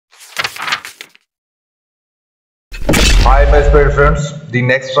Hi my spirit friends, the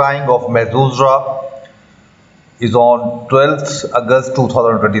next drawing of Mahzooz Draw is on 12th August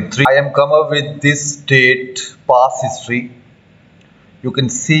 2023. I am come up with this date past history. You can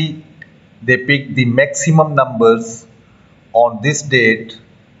see they pick the maximum numbers on this date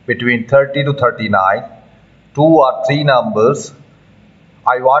between 30 to 39, 2 or 3 numbers.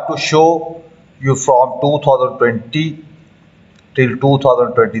 I want to show you from 2020 till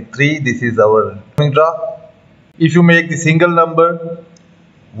 2023. This is our draw. If you make the single number,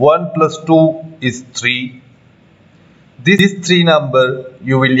 1 plus 2 is 3. This 3 number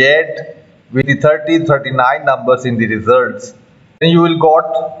you will add with the 30, 39 numbers in the results. Then you will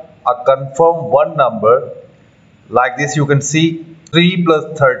got a confirmed 1 number. Like this you can see 3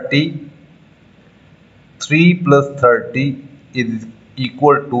 plus 30. 3 plus 30 is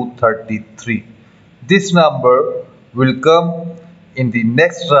equal to 33. This number will come in the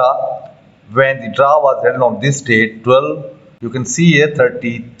next draw. When the draw was held on this date 12, you can see here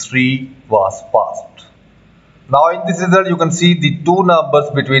 33 was passed. Now in this result you can see the 2 numbers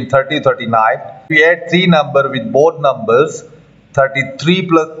between 30 and 39. We add 3 numbers with both numbers. 33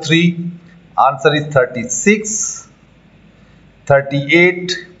 plus 3, answer is 36.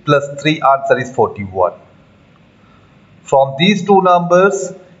 38 plus 3, answer is 41. From these 2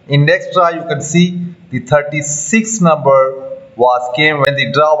 numbers, in next draw you can see the 36 number came when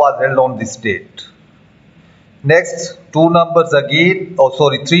the draw was held on this date. Next 2 numbers again,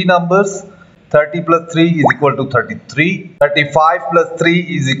 3 numbers. 30 plus 3 is equal to 33. 35 plus 3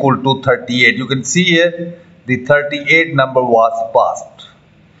 is equal to 38. You can see here the 38 number was passed.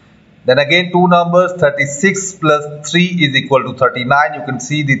 Then again 2 numbers, 36 plus 3 is equal to 39. You can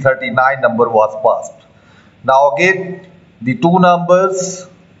see the 39 number was passed. Now again the 2 numbers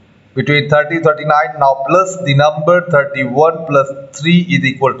between 30 and 39, now plus the number 31 plus 3 is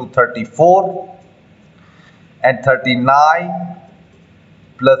equal to 34, and 39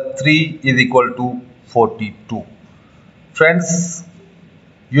 plus 3 is equal to 42. Friends,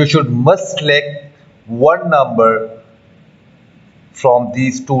 you must select one number from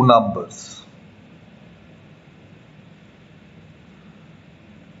these 2 numbers.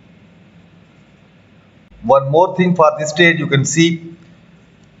 One more thing for this stage, you can see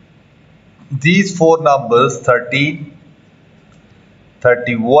these 4 numbers 13,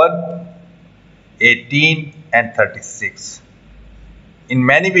 31, 18 and 36. In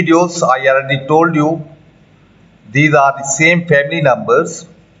many videos I already told you these are the same family numbers.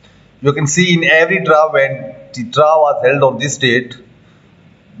 You can see in every draw when the draw was held on this date,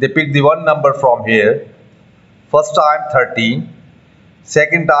 they picked the one number from here. First time 13,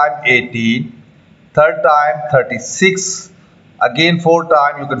 second time 18, third time 36. Again 4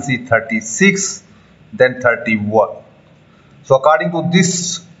 times you can see 36, then 31. So according to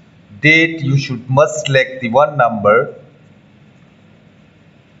this date you must select the one number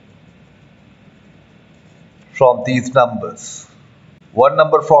from these numbers. One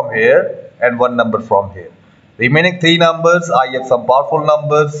number from here and one number from here. Remaining 3 numbers, I have some powerful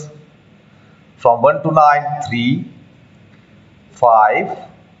numbers. From 1 to 9, 3, 5,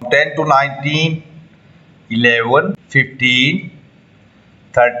 10 to 19, 11, 15,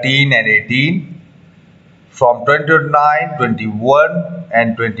 13 and 18, from 20 to 9, 21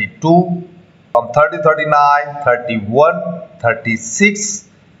 and 22, from 30 to 39, 31, 36,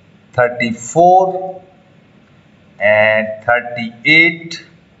 34 and 38,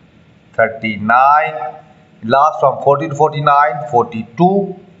 39, last from 40 to 49,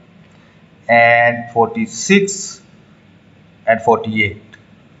 42 and 46 and 48.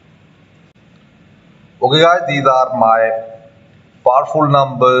 Okay guys, these are my powerful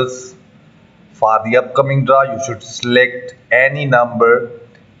numbers for the upcoming draw. You should select any number,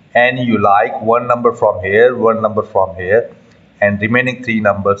 any you like. One number from here, one number from here, and remaining 3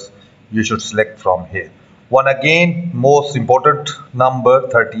 numbers you should select from here. One again most important number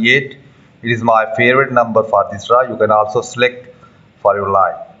 38. It is my favorite number for this draw. You can also select for your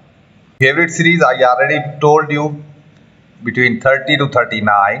life. Favorite series I already told you between 30 to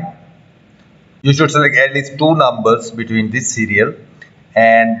 39. You should select at least 2 numbers between this serial,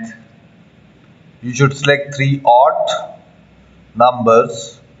 and you should select 3 odd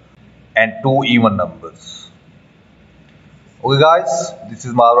numbers and 2 even numbers. Okay guys, this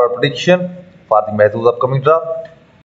is my prediction for the Mahzooz upcoming draw.